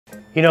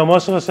You know,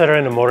 most of us that are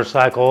into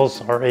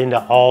motorcycles are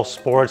into all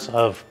sports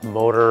of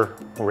motor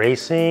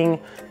racing.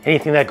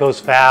 Anything that goes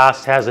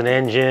fast, has an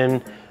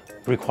engine,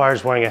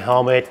 requires wearing a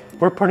helmet,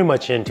 we're pretty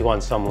much into on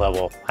some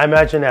level. I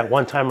imagine at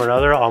one time or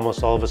another,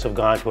 almost all of us have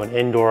gone to an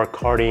indoor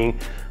karting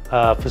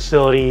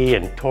facility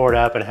and tore it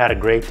up and had a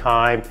great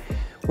time.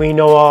 We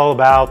know all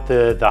about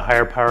the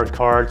higher powered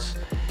karts,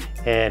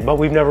 but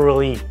we've never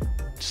really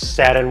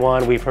sat in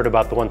one. We've heard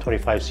about the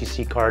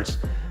 125cc karts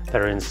that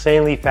are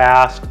insanely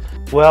fast.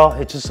 Well,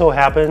 it just so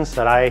happens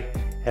that I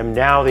am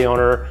now the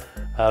owner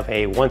of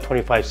a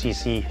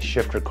 125cc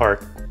Shifter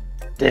Kart.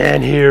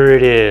 And here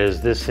it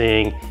is. This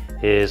thing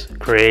is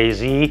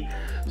crazy.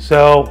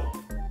 So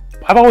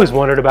I've always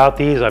wondered about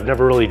these. I've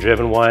never really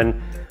driven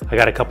one. I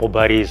got a couple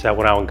buddies that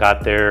went out and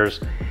got theirs.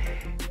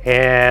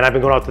 And I've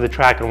been going out to the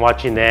track and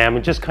watching them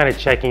and just kind of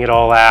checking it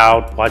all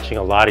out, watching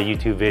a lot of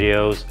YouTube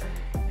videos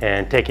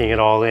and taking it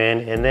all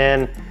in. And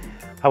then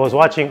I was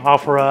watching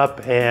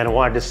OfferUp and I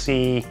wanted to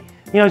see,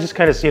 you know, just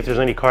kind of see if there's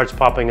any carts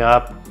popping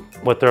up,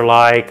 what they're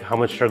like, how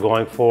much they're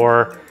going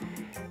for.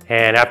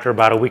 And after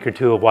about a week or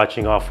two of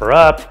watching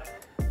OfferUp,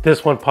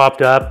 this one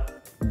popped up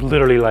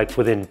literally like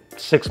within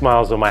 6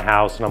 miles of my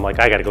house, and I'm like,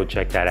 I gotta go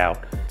check that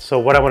out. So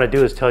what I wanna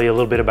do is tell you a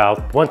little bit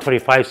about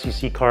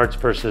 125cc karts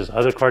versus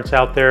other karts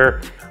out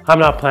there. I'm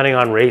not planning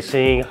on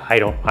racing.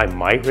 I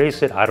might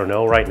race it, I don't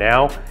know right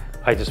now.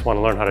 I just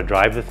wanna learn how to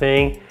drive the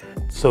thing.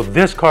 So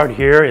this kart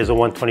here is a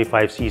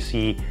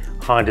 125cc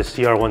Honda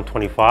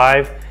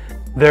CR125.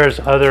 There's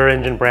other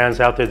engine brands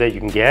out there that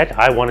you can get.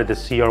 I wanted the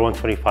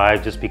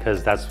CR125 just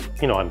because that's,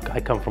 you know, I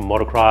come from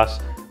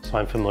motocross, so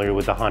I'm familiar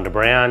with the Honda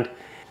brand.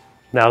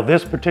 Now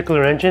this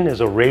particular engine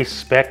is a race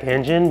spec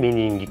engine,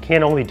 meaning you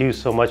can't only do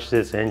so much to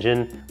this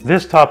engine.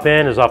 This top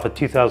end is off a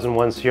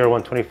 2001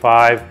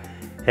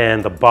 CR125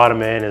 and the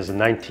bottom end is a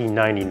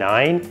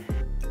 1999.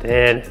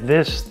 And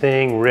this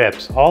thing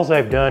rips. All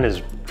I've done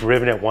is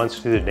driven it once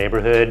through the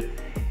neighborhood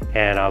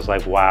and I was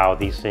like, wow,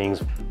 these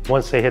things,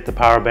 once they hit the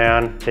power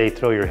band, they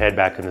throw your head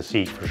back in the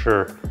seat for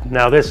sure.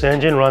 Now this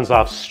engine runs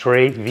off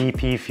straight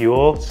VP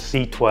fuel,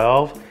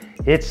 C12.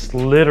 It's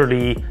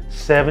literally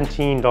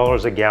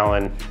 $17 a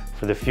gallon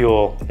for the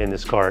fuel in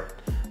this kart.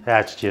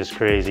 That's just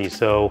crazy.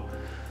 So,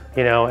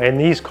 you know, and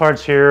these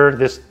karts here,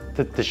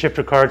 the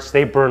Shifter karts,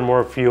 they burn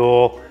more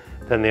fuel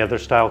than the other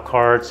style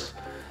karts.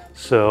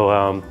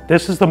 So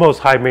this is the most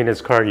high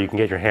maintenance kart you can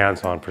get your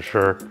hands on for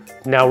sure.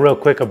 Now real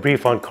quick, a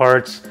brief on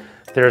karts.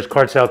 There's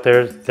karts out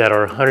there that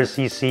are 100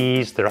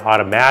 cc's, they're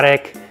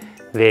automatic,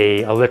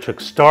 they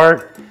electric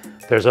start.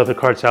 There's other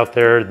karts out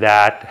there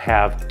that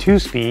have 2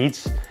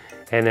 speeds.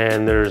 And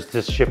then there's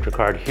this Shifter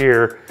Kart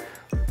here.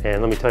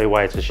 And let me tell you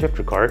why it's a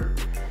Shifter Kart.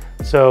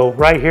 So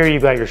right here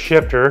you've got your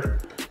shifter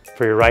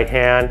for your right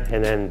hand,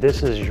 and then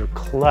this is your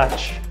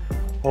clutch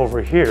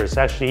over here. It's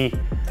actually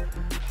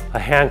a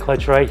hand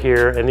clutch right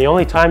here, and the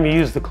only time you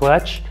use the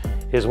clutch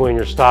is when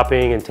you're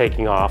stopping and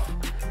taking off.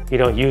 You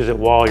don't use it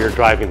while you're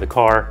driving the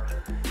car.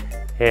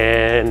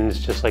 And it's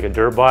just like a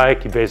dirt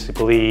bike. You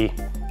basically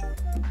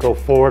go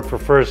forward for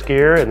first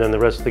gear, and then the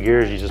rest of the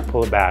gears you just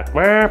pull it back.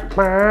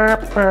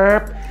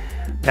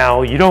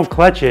 Now you don't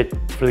clutch it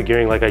for the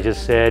gearing like I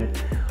just said.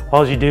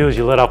 All you do is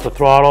you let off the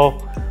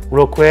throttle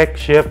real quick,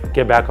 shift,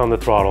 get back on the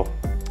throttle.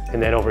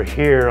 And then over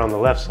here on the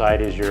left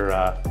side is your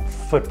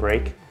foot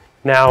brake.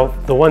 Now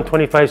the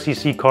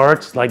 125cc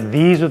karts, like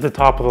these are the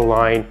top of the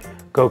line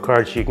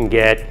go-karts you can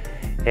get.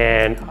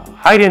 And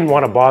I didn't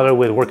want to bother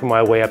with working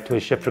my way up to a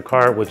Shifter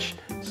Kart, which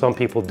some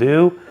people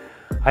do.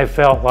 I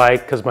felt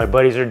like, because my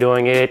buddies are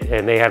doing it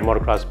and they had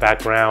motocross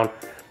background,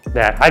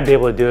 that I'd be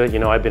able to do it. You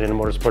know, I've been in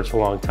motorsports for a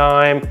long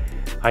time.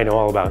 I know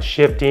all about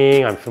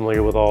shifting. I'm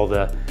familiar with all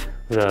the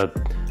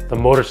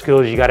motor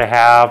skills you got to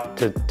have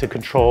to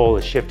control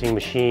a shifting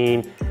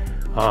machine.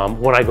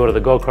 When I go to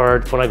the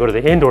go-kart, when I go to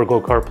the indoor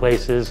go-kart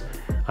places,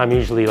 I'm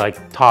usually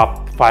like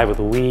top 5 of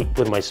the week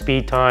with my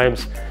speed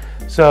times.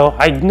 So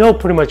I know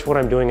pretty much what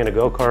I'm doing in a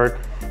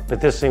go-kart, but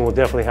this thing will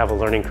definitely have a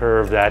learning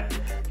curve that,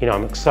 you know,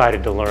 I'm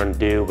excited to learn to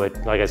do.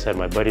 But like I said,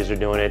 my buddies are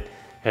doing it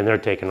and they're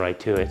taking right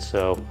to it.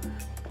 So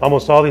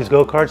almost all these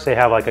go-karts, they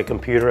have like a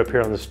computer up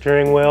here on the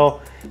steering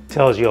wheel. It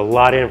tells you a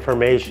lot of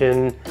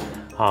information,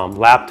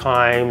 lap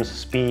times,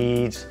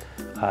 speeds,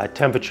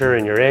 temperature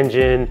in your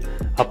engine,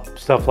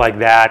 stuff like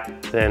that.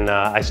 And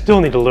I still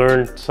need to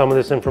learn some of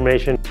this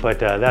information, but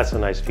that's a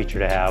nice feature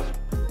to have.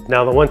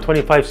 Now the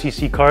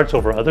 125cc karts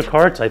over other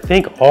karts, I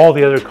think all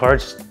the other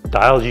karts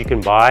styles you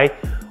can buy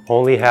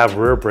only have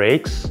rear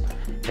brakes.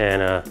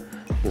 And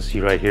you can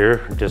see right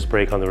here, disc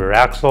brake on the rear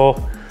axle.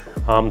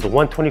 The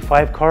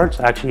 125 karts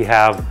actually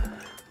have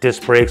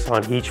disc brakes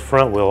on each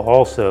front wheel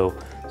also.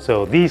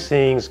 So these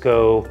things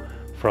go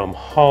from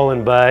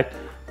hauling butt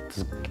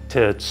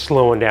to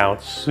slowing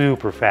down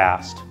super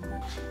fast.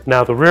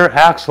 Now the rear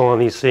axle on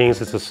these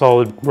things, it's a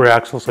solid rear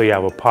axle, so you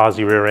have a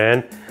posi rear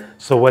end.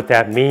 So what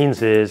that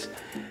means is,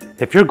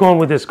 if you're going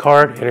with this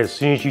kart and as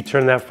soon as you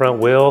turn that front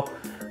wheel,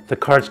 the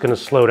kart's gonna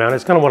slow down.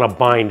 It's gonna wanna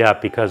bind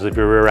up because of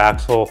your rear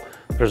axle.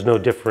 There's no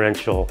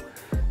differential.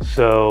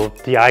 So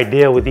the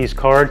idea with these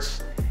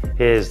karts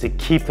is to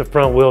keep the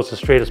front wheels as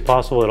straight as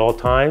possible at all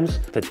times.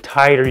 The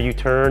tighter you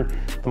turn,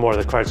 the more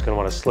the kart's gonna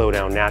wanna slow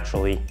down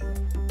naturally.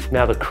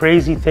 Now the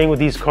crazy thing with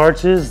these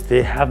karts is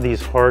they have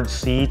these hard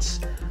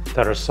seats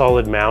that are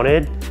solid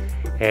mounted,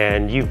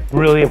 and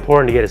really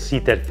important to get a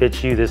seat that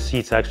fits you. This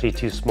seat's actually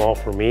too small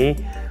for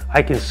me.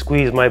 I can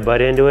squeeze my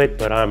butt into it,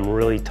 but I'm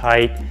really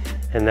tight,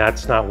 and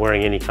that's not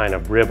wearing any kind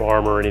of rib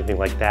armor or anything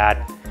like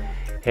that.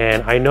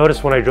 And I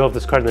noticed when I drove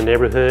this kart in the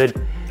neighborhood,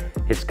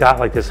 it's got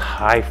like this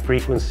high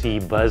frequency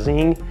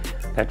buzzing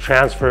that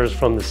transfers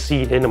from the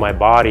seat into my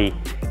body,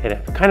 and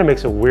it kind of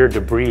makes it weird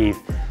to breathe.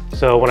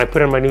 So when I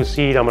put in my new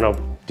seat, I'm gonna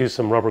do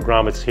some rubber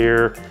grommets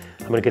here.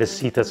 I'm gonna get a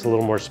seat that's a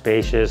little more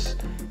spacious,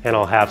 and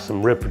I'll have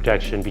some rib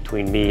protection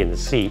between me and the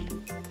seat.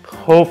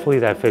 Hopefully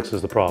that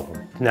fixes the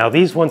problem. Now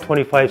these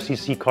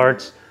 125cc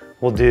karts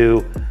will do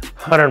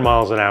 100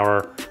 miles an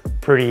hour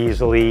pretty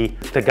easily.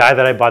 The guy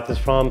that I bought this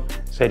from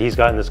said he's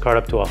gotten this kart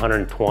up to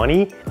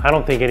 120. I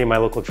don't think any of my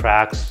local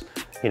tracks,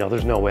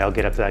 there's no way I'll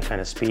get up to that kind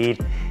of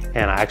speed,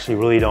 and I actually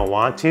really don't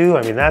want to.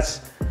 I mean,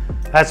 that's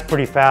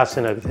pretty fast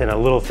in a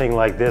little thing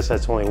like this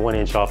that's only 1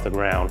 inch off the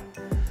ground.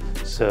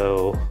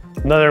 So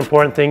another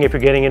important thing if you're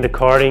getting into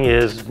karting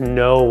is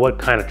know what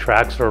kind of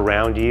tracks are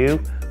around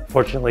you.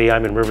 Fortunately,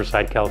 I'm in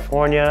Riverside,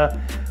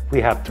 California. We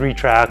have 3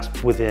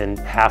 tracks within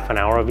half an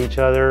hour of each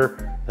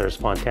other. There's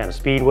Fontana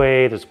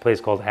Speedway, there's a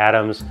place called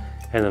Adams,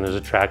 and then there's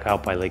a track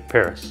out by Lake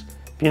Paris.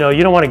 You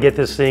don't want to get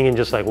this thing and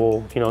just like,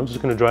 well, I'm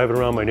just going to drive it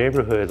around my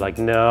neighborhood. Like,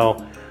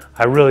 no,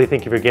 I really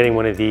think if you're getting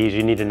one of these,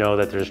 you need to know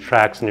that there's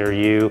tracks near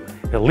you,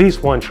 at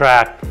least one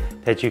track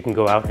that you can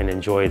go out and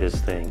enjoy this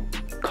thing.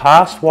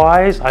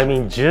 Cost-wise, I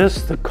mean,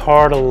 just the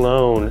kart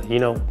alone,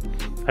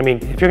 I mean,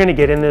 if you're going to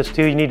get in this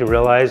too, you need to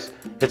realize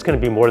it's going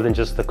to be more than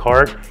just the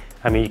kart.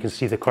 I mean, you can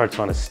see the kart's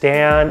on a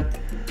stand.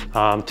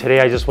 Today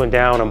I just went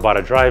down and bought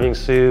a driving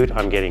suit.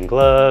 I'm getting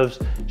gloves,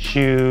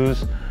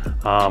 shoes.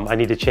 I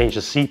need to change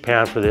the seat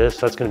pan for this.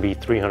 That's gonna be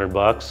 300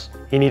 bucks.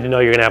 You need to know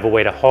you're gonna have a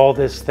way to haul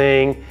this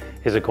thing.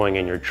 Is it going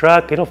in your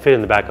truck? It'll fit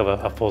in the back of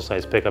a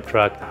full-size pickup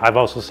truck. I've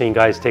also seen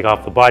guys take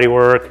off the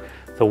bodywork,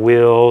 the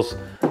wheels,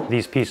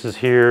 these pieces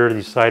here,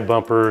 these side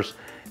bumpers,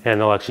 and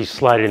they'll actually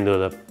slide it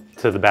into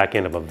the back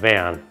end of a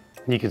van.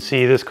 You can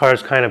see this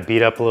car's kind of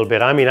beat up a little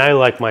bit. I mean, I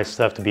like my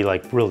stuff to be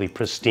like really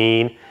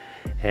pristine,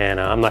 and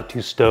I'm not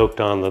too stoked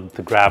on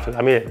the graphic.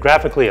 I mean,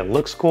 graphically it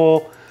looks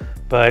cool,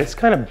 but it's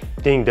kind of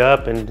dinged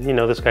up, and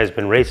this guy's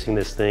been racing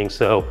this thing,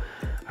 so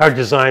I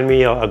designed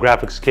me a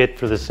graphics kit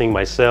for this thing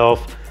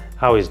myself.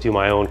 I always do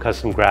my own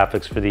custom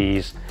graphics for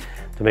these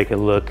to make it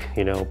look,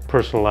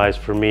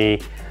 personalized for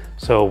me.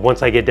 So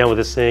once I get done with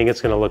this thing,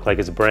 it's gonna look like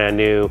it's brand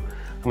new.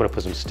 I'm gonna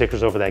put some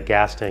stickers over that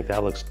gas tank.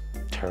 That looks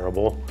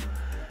terrible.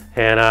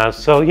 And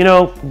so,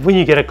 when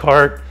you get a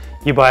kart,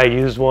 you buy a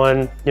used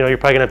one, you're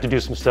probably gonna have to do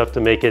some stuff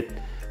to make it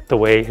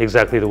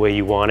exactly the way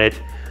you want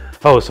it.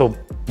 Oh, so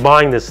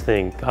buying this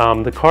thing,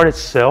 the kart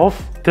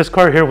itself, this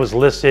kart here was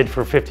listed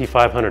for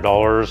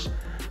 $5,500.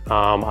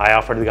 I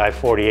offered the guy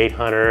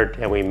 $4,800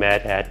 and we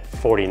met at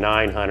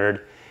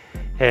 $4,900.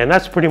 And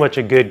that's pretty much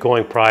a good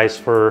going price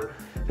for,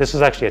 this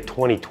is actually a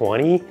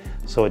 2020,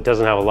 so it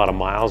doesn't have a lot of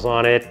miles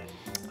on it.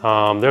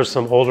 There's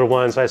some older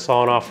ones I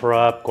saw an offer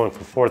up going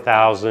for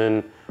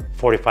 $4,000,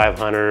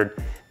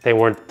 $4,500. They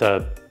weren't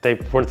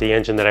the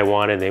engine that I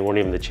wanted. They weren't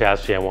even the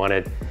chassis I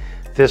wanted.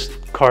 This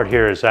kart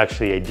here is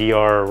actually a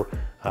DR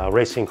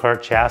racing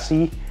kart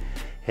chassis,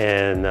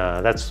 and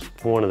that's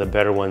one of the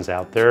better ones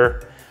out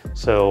there.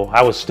 So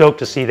I was stoked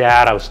to see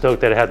that. I was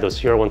stoked that it had the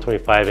Sierra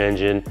 125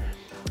 engine,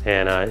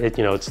 and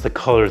it's the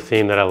color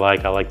theme that I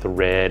like. I like the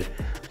red.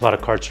 A lot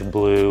of karts are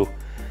blue,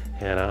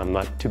 and I'm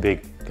not too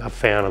big a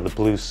fan of the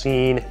blue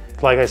scene.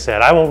 Like I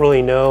said, I won't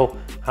really know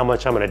how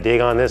much I'm gonna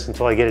dig on this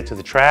until I get it to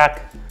the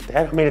track.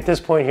 I mean, at this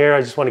point here,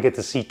 I just want to get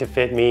the seat to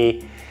fit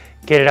me,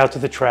 get it out to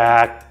the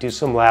track, do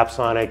some laps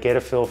on it, get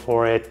a feel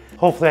for it.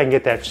 Hopefully I can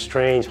get that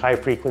strange high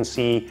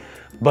frequency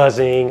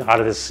buzzing out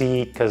of the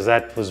seat, because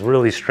that was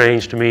really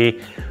strange to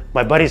me.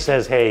 My buddy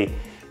says, hey,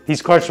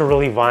 these karts are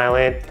really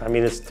violent. I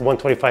mean, it's the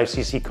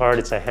 125cc kart,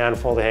 it's a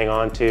handful to hang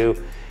on to.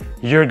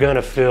 You're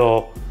gonna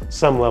feel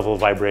some level of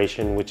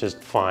vibration, which is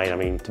fine, I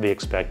mean, to be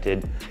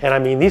expected. And I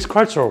mean, these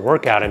karts are a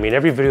workout. I mean,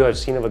 every video I've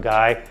seen of a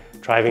guy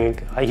driving,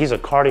 he's a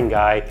karting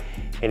guy,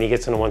 and he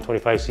gets in a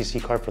 125cc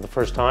kart for the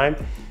first time,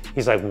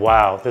 he's like,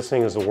 wow, this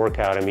thing is a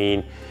workout. I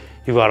mean,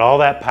 you've got all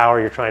that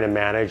power you're trying to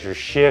manage, you're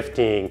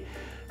shifting,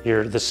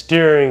 the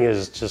steering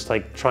is just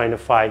like trying to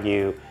fight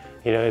you,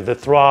 the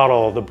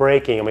throttle, the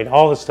braking, I mean,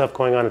 all this stuff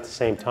going on at the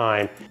same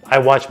time. I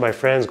watch my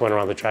friends going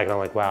around the track and I'm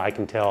like, wow, I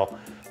can tell.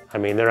 I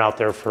mean, they're out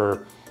there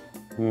for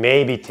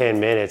maybe 10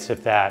 minutes,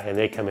 if that, and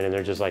they come in and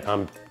they're just like,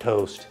 I'm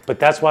toast. But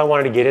that's why I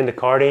wanted to get into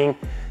karting.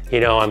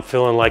 I'm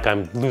feeling like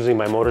I'm losing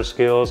my motor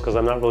skills because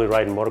I'm not really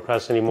riding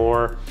motocross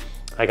anymore.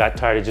 I got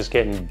tired of just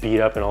getting beat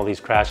up in all these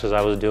crashes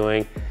I was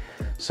doing.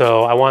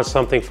 So I want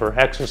something for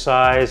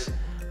exercise.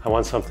 I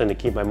want something to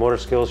keep my motor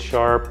skills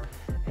sharp.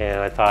 And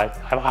I thought,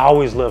 I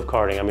always loved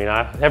karting. I mean,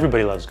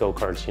 everybody loves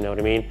go-karts, you know what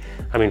I mean?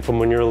 I mean, from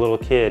when you're a little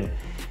kid.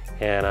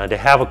 And to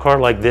have a kart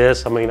like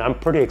this, I mean, I'm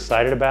pretty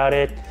excited about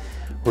it.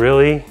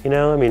 really, you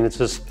know, I mean, it's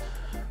just,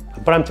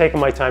 but I'm taking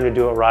my time to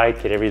do it right,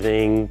 get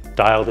everything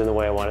dialed in the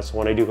way I want it. So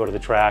when I do go to the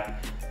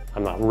track,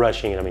 I'm not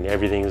rushing it. I mean,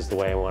 everything is the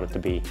way I want it to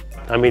be.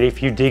 I mean,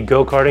 if you dig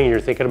go-karting and you're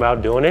thinking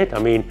about doing it, I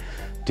mean,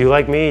 do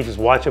like me, just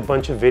watch a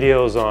bunch of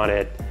videos on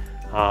it.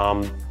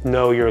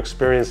 Know your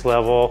experience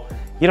level.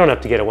 You don't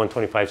have to get a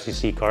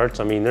 125cc karts.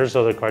 I mean, there's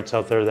other karts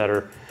out there that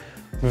are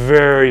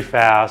very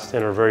fast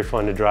and are very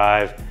fun to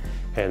drive,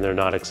 and they're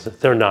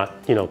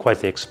not, you know, quite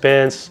the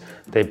expense.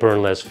 They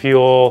burn less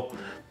fuel.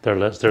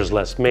 There's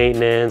less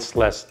maintenance,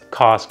 less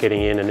cost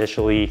getting in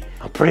initially.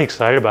 I'm pretty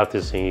excited about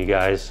this thing, you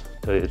guys,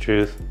 to tell you the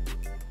truth.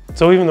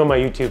 So even though my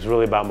YouTube's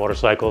really about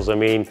motorcycles, I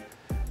mean,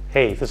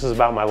 hey, this is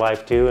about my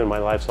life too, and my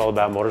life's all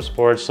about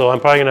motorsports. So I'm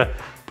probably gonna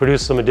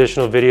produce some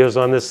additional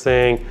videos on this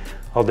thing.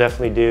 I'll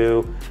definitely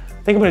do.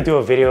 I think I'm gonna do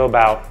a video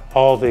about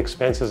all the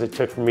expenses it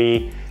took for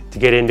me to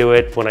get into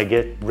it. When I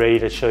get ready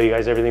to show you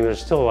guys everything, there's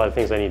still a lot of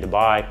things I need to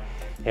buy.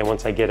 And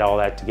once I get all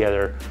that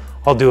together,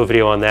 I'll do a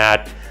video on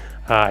that.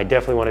 I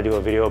definitely want to do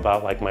a video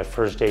about like my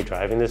first day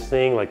driving this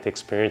thing, like the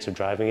experience of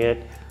driving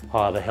it.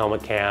 I'll have a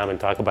helmet cam and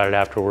talk about it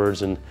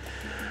afterwards. And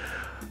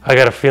I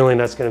got a feeling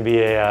that's going to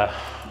be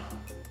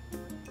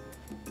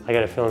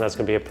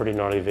a pretty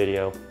gnarly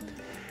video.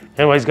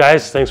 Anyways,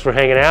 guys, thanks for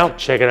hanging out,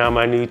 checking out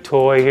my new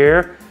toy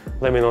here.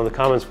 Let me know in the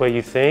comments what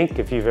you think.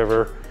 If you've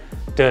ever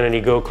done any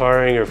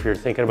go-karting or if you're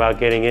thinking about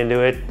getting into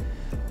it,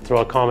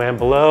 throw a comment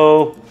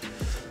below,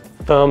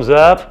 thumbs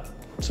up,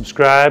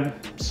 subscribe.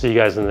 See you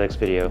guys in the next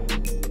video.